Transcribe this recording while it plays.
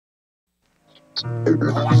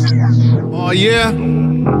Oh yeah?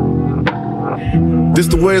 This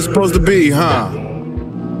the way it's supposed to be, huh?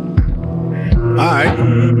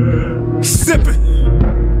 Alright. Sipping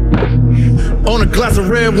on a glass of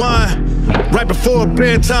red wine right before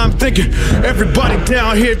bedtime, thinking everybody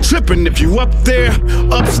down here tripping. If you up there,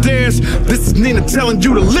 upstairs, this is Nina telling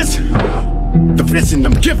you to listen. The vision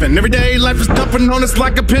I'm giving, everyday life is dumping on us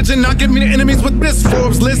like a pigeon. I'll give me the enemies with this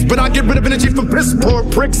Forbes list, but I get rid of energy from piss poor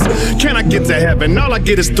pricks. Can I get to heaven? All I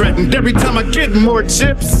get is threatened every time I get more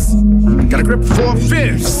chips. Got a grip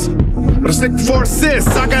 4/5, but I stick 4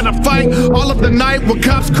 assists. I gotta fight all of the night with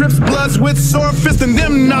cops, crips, bloods with sword fists, and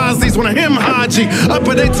them Nazis. When I him Haji, up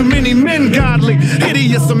it ain't too many men godly.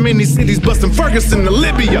 Hideous so many cities busting Ferguson to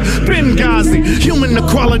Libya, Benghazi. Human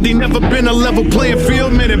equality never been a level playing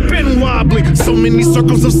field, man, it been wobbly. So many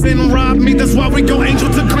circles of sin rob me, that's why we go angel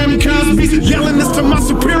to Grim Cosby. Yelling this to my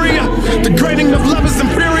superior, the grading of love is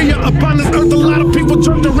inferior. Upon this earth a lot of people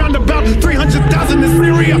jumped around, about 300,000 in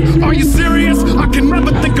Syria. Are you serious? I can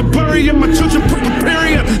never think of burying my children,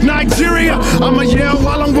 Pretoria, Nigeria. I'ma yell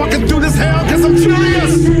while I'm walking through this hell, cause I'm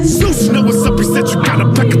furious. Zeus know what's up, he said you gotta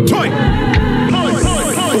pack a toy.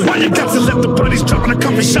 But why you got to let the buddies drop in a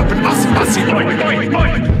coffee shop and Aussie,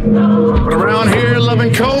 But around here,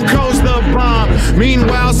 loving Coco's the bomb.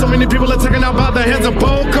 Meanwhile, so many people are taken out by the hands of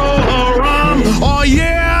Boko Haram. Oh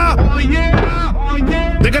yeah, oh yeah, oh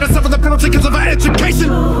yeah. They gotta suffer the penalty because of our education.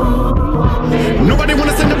 Nobody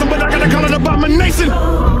wanna say nothing, but I gotta call it abomination.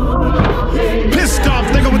 Pissed off,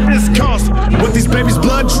 nigga, with this cost. What these babies'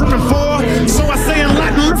 blood tripping for? So I say in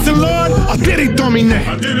Latin, listen, Lord, Adiri-domine.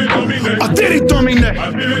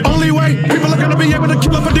 Adiri-domine. Only way people are gonna be able to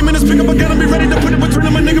kill up a demon is pick up a gun and be ready to put it between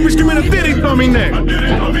them. A nigga be screaming Adiri-domine.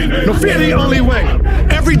 No fear the only way.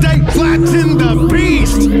 Every day, plotting the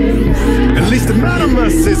beast. At least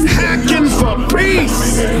Anonymous is hacking for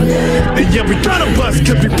peace. And yeah, we got a bus,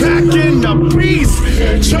 could be packing a piece.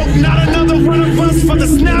 Choke not another one of us for the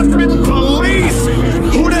snapping police.